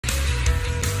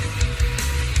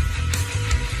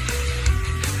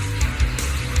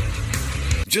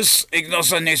Just ignore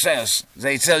the naysayers.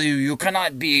 They tell you you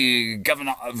cannot be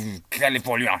governor of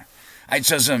California. I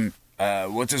tell them,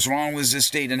 what is wrong with this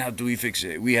state and how do we fix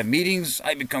it? We have meetings,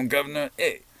 I become governor.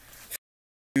 Hey,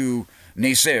 you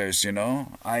naysayers, you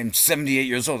know. I'm 78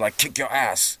 years old, I kick your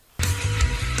ass.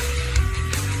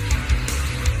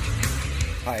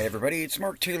 Hi everybody, it's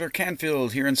Mark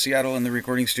Taylor-Canfield here in Seattle in the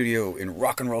recording studio in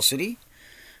Rock and Roll City.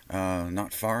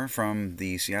 Not far from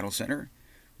the Seattle Center,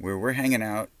 where we're hanging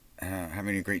out,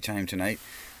 having a great time tonight.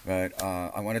 But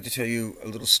I wanted to tell you a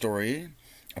little story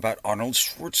about Arnold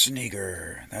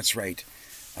Schwarzenegger. That's right,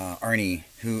 Arnie,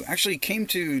 who actually came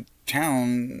to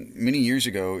town many years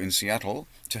ago in Seattle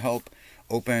to help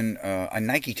open a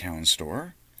Nike Town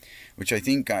store, which I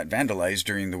think got vandalized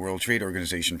during the World Trade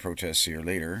Organization protests here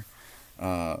later.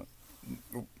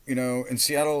 You know, in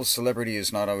Seattle, celebrity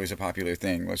is not always a popular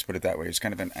thing. Let's put it that way. It's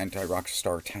kind of an anti-rock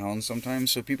star town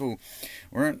sometimes, so people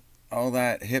weren't all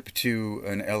that hip to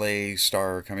an LA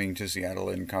star coming to Seattle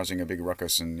and causing a big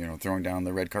ruckus and, you know, throwing down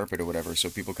the red carpet or whatever, so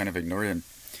people kind of ignored him.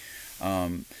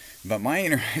 But my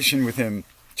interaction with him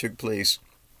took place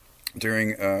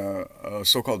during a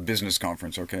so-called business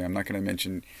conference. Okay, I'm not going to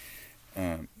mention...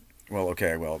 Grant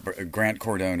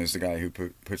Cardone is the guy who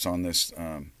puts on this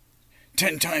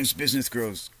 10 times business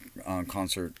grows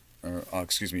conference.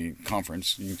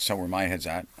 You can tell where my head's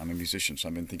at. I'm a musician, so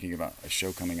I've been thinking about a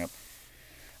show coming up.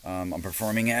 I'm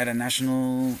performing at a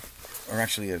national, or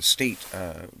actually a state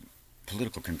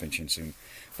political convention soon.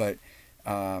 But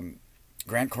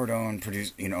Grant Cardone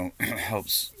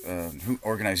helps, who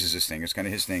organizes this thing. It's kind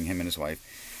of his thing, him and his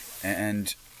wife.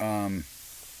 And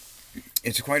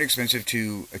it's quite expensive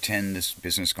to attend this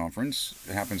business conference.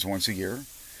 It happens once a year.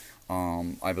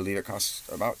 I believe it costs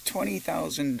about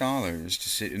 $20,000 to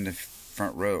sit in the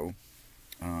front row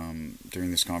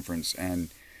during this conference. And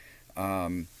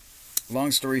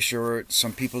long story short,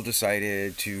 some people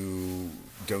decided to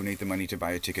donate the money to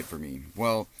buy a ticket for me.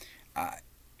 Well,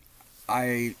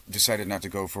 I decided not to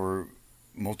go for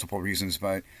multiple reasons,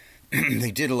 but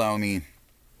they did allow me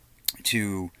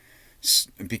to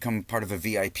become part of a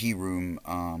VIP room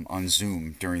on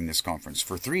Zoom during this conference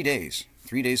for 3 days.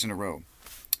 3 days in a row.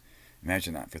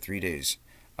 Imagine that, for 3 days,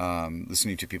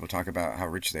 listening to people talk about how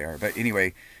rich they are. But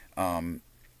anyway,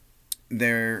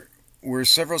 there were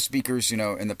several speakers, you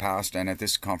know, in the past and at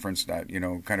this conference that, you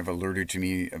know, kind of alerted to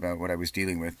me about what I was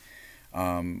dealing with.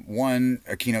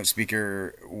 A keynote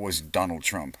speaker was Donald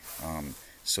Trump.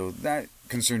 So that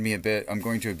concerned me a bit. I'm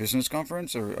going to a business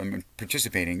conference, or I'm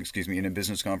participating, in a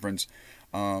business conference,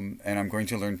 and I'm going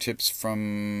to learn tips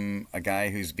from a guy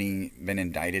who's been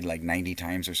indicted like 90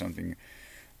 times or something.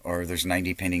 Or there's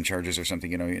 90 pending charges or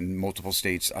something, you know, in multiple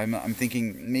states. I'm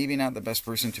thinking maybe not the best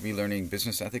person to be learning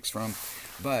business ethics from,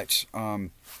 but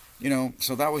you know,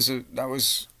 so that was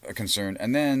a concern.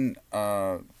 And then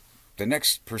the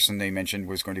next person they mentioned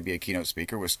was going to be a keynote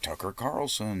speaker was Tucker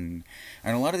Carlson.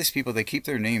 And a lot of these people, they keep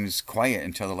their names quiet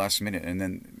until the last minute, and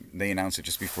then they announce it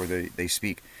just before they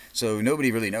speak. So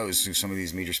nobody really knows who some of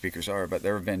these major speakers are. But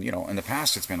there have been, you know, in the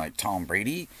past it's been like Tom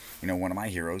Brady, you know, one of my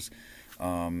heroes.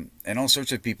 And all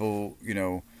sorts of people, you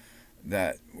know,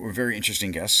 that were very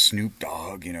interesting guests. Snoop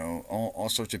Dogg, you know, all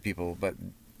sorts of people. But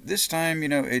this time, you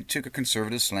know, it took a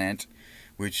conservative slant,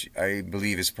 which I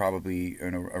believe is probably, you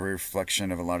know, a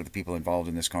reflection of a lot of the people involved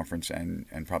in this conference and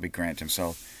probably Grant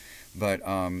himself. But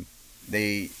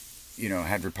they, you know,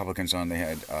 had Republicans on. They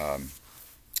had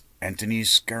Anthony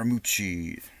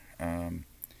Scaramucci,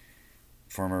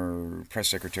 former press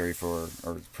secretary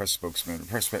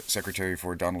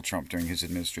for Donald Trump during his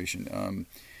administration.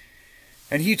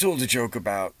 And he told a joke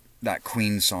about that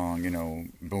Queen song, you know,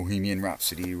 Bohemian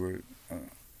Rhapsody, where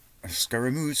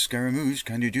Scaramouche, Scaramouche,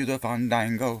 can you do the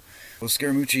fandango? Well,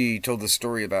 Scaramucci told the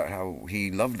story about how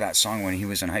he loved that song when he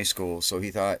was in high school, so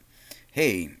he thought,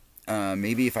 hey,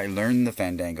 maybe if I learn the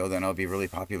fandango, then I'll be really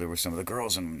popular with some of the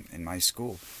girls in my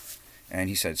school. And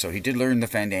he said, so he did learn the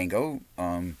fandango,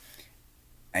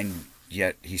 and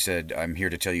yet he said, I'm here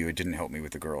to tell you it didn't help me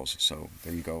with the girls. So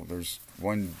there you go. There's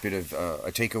one bit of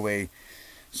a takeaway,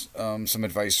 some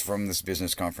advice from this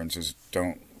business conference is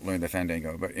don't learn the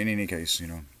fandango. But in any case, you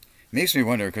know, it makes me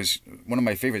wonder, because one of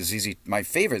my favorite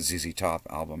ZZ Top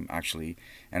album, actually,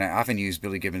 and I often use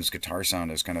Billy Gibbons' guitar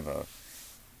sound as kind of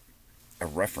a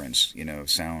reference, you know,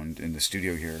 sound in the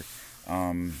studio here.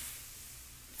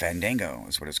 Fandango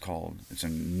is what it's called. It's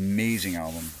an amazing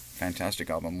album. Fantastic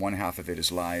album. One half of it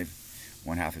is live,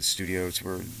 one half is studio. It's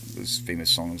where those famous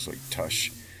songs like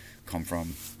Tush come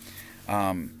from.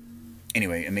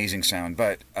 Anyway, amazing sound.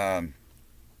 But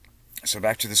so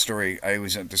back to the story. I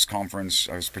was at this conference.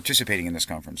 I was participating in this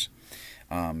conference.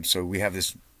 So we have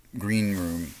this green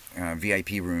room,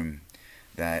 VIP room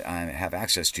that I have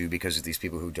access to because of these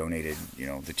people who donated,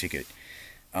 the ticket.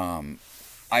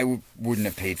 Wouldn't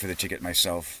have paid for the ticket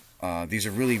myself. These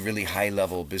are really, really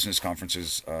high-level business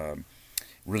conferences,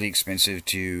 really expensive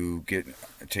to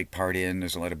take part in.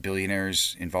 There's a lot of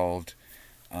billionaires involved,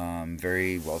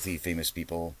 very wealthy, famous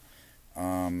people.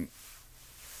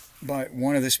 But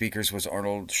one of the speakers was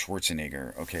Arnold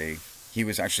Schwarzenegger, okay? He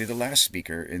was actually the last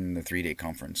speaker in the 3-day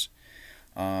conference.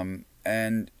 And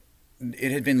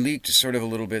it had been leaked sort of a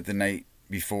little bit the night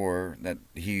before that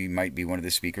he might be one of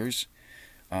the speakers.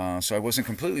 So I wasn't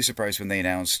completely surprised when they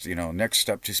announced, next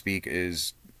up to speak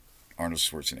is Arnold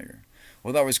Schwarzenegger.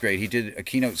 Well, that was great. He did a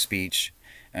keynote speech,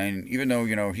 and even though,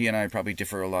 he and I probably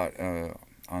differ a lot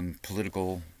on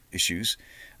political issues,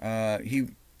 he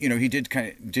did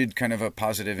kind of a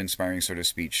positive, inspiring sort of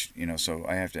speech, so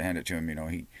I have to hand it to him.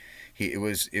 It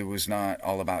was not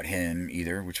all about him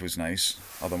either, which was nice,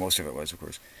 although most of it was, of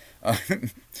course.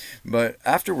 But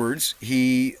afterwards,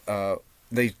 they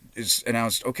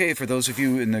announced, okay, for those of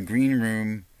you in the green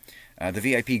room, the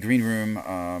VIP green room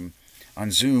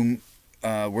on Zoom,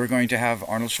 we're going to have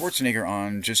Arnold Schwarzenegger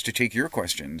on just to take your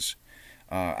questions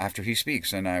after he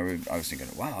speaks. And I was thinking,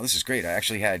 wow, this is great. I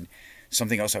actually had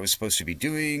something else I was supposed to be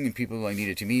doing and people I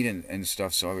needed to meet and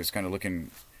stuff. So I was kind of looking,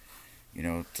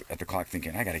 at the clock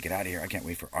thinking, I got to get out of here. I can't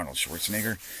wait for Arnold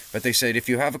Schwarzenegger. But they said, if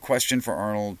you have a question for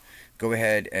Arnold, go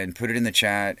ahead and put it in the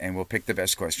chat and we'll pick the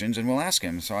best questions and we'll ask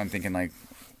him. So I'm thinking like,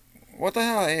 what the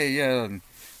hell? Hey, yeah,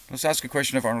 let's ask a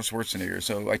question of Arnold Schwarzenegger.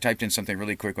 So I typed in something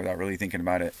really quick without really thinking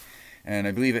about it. And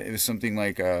I believe it was something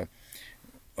like,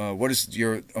 what is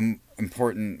the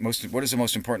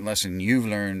most important lesson you've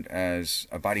learned as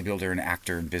a bodybuilder, an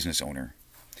actor, and business owner?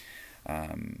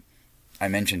 I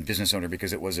mentioned business owner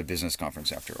because it was a business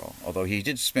conference after all. Although he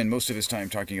did spend most of his time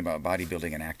talking about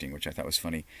bodybuilding and acting, which I thought was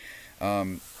funny.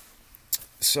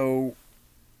 So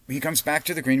he comes back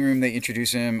to the green room. They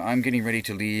introduce him. I'm getting ready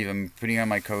to leave. I'm putting on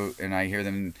my coat, and I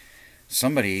hear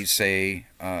somebody say,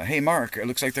 hey, Mark, it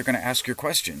looks like they're going to ask your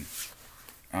question.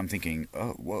 I'm thinking,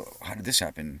 oh, whoa, how did this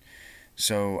happen?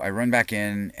 So I run back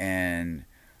in, and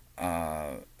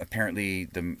apparently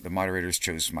the moderators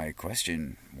chose my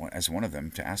question as one of them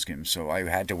to ask him. So I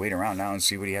had to wait around now and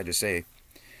see what he had to say.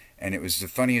 And it was the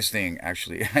funniest thing,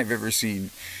 actually, I've ever seen.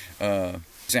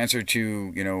 His answer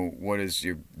to, what is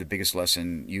the biggest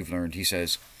lesson you've learned, he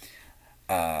says,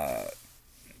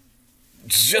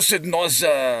 just ignore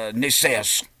the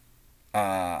naysayers.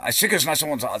 I think it's not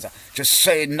someone's other. Just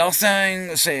say nothing,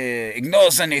 ignore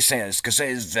the naysayers, because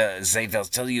they will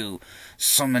tell you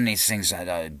so many things that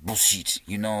are bullshit,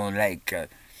 like,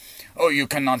 you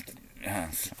cannot,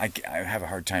 I have a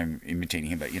hard time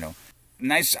imitating him, but,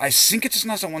 nice, I think it's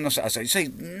not someone else.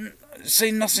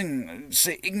 Say nothing,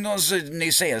 ignore the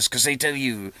naysayers, because they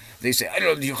say,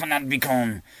 you cannot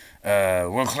become a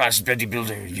world-class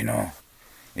bodybuilder,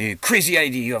 a crazy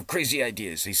idea, you have crazy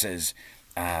ideas, he says.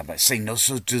 But say no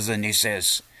so to the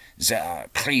naysayers. They are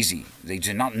crazy. They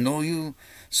do not know you,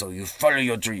 so you follow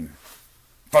your dream.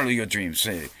 Follow your dream.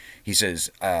 He says,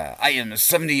 I am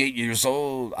 78 years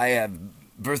old. I have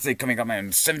birthday coming up. I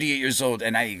am 78 years old,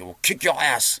 and I will kick your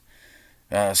ass.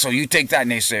 So you take that,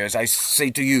 naysayers. I say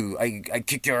to you, I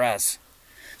kick your ass.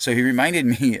 So he reminded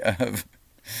me of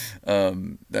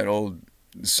that old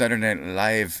Saturday Night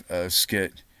Live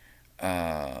skit,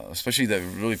 especially the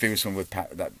really famous one with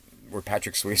where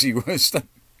Patrick Swayze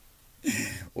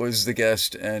was the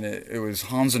guest, and it was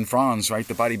Hans and Franz, right?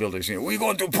 The bodybuilders, we're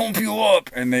going to pump you up,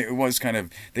 and they were kind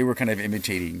of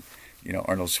imitating,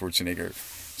 Arnold Schwarzenegger.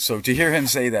 So to hear him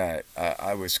say that,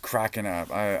 I was cracking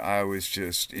up. I was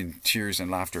just in tears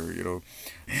and laughter.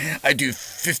 I do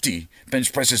 50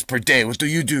 bench presses per day. What do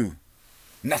you do?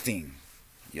 Nothing.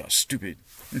 You're stupid.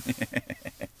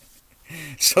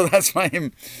 So that's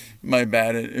my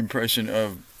bad impression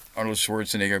of Arnold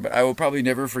Schwarzenegger, but I will probably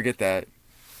never forget that,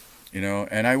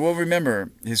 and I will remember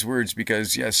his words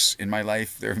because, yes, in my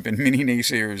life there have been many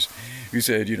naysayers who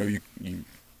said, you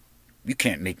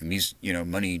can't make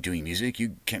money doing music.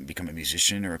 You can't become a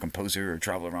musician or a composer or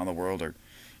travel around the world or,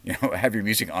 have your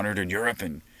music honored in Europe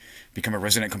and become a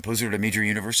resident composer at a major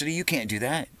university. You can't do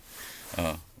that.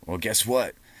 Well, guess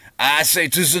what? I say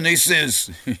to the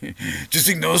naysayers, just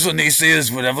ignore the naysayers,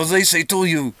 whatever they say to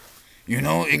you.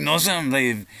 Ignore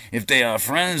them. If they are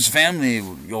friends, family,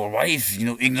 your wife,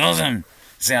 ignore them.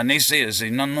 They are naysayers.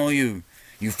 They don't know you.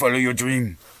 You follow your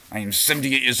dream. I am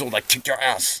 78 years old. I kick your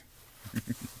ass.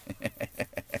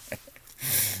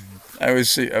 I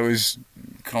was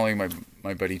calling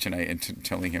my buddy tonight and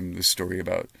telling him this story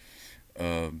about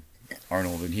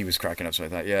Arnold, and he was cracking up. So I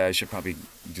thought, yeah, I should probably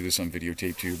do this on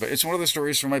videotape too. But it's one of the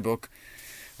stories from my book.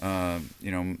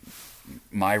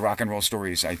 my rock and roll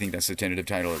stories. I think that's the tentative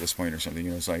title at this point or something.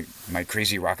 You know, it's like my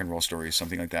crazy rock and roll stories,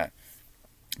 something like that.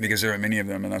 Because there are many of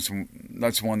them, and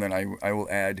that's one that I will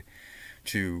add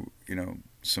to, you know,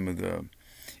 some of the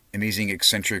amazing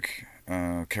eccentric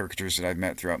characters that I've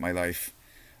met throughout my life,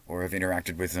 or have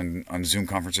interacted with on Zoom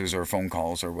conferences or phone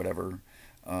calls or whatever.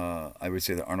 I would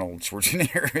say that Arnold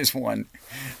Schwarzenegger is one.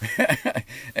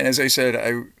 And as I said,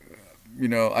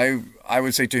 I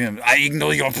would say to him, I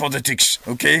ignore your politics,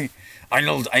 okay?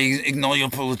 Arnold, I ignore your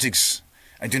politics.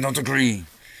 I do not agree.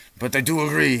 But I do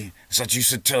agree that you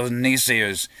should tell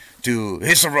naysayers to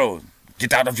hit the road.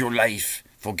 Get out of your life.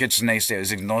 Forget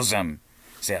naysayers. Ignore them.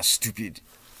 They are stupid.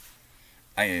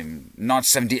 I am not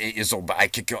 78 years old, but I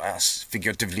kick your ass,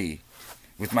 figuratively,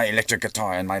 with my electric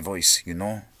guitar and my voice, you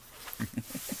know?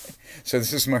 So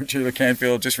this is Mark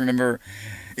Taylor-Canfield. Just remember,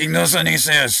 ignore the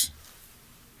naysayers.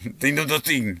 They know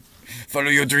nothing. Follow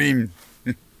your dream.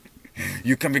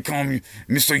 You can become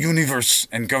Mr. Universe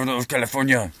and Governor of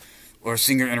California, or a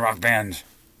singer in a rock band.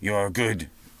 You are good.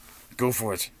 Go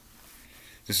for it.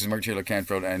 This is Mark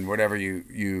Taylor-Canfield, and whatever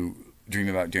you dream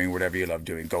about doing, whatever you love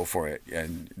doing, go for it,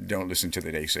 and don't listen to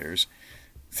the naysayers.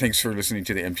 Thanks for listening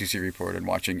to the MTC Report and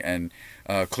watching, and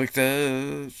click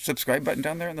the subscribe button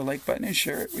down there and the like button and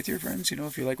share it with your friends, you know,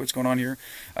 if you like what's going on here.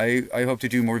 I hope to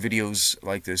do more videos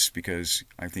like this because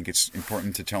I think it's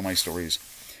important to tell my stories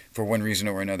for one reason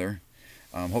or another.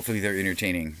 Hopefully they're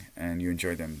entertaining and you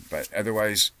enjoy them, but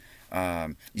otherwise,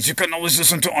 you can always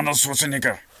listen to Arnold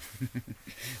Schwarzenegger.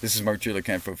 This is Mark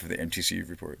Taylor-Canfield for the MTC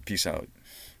Report. Peace out.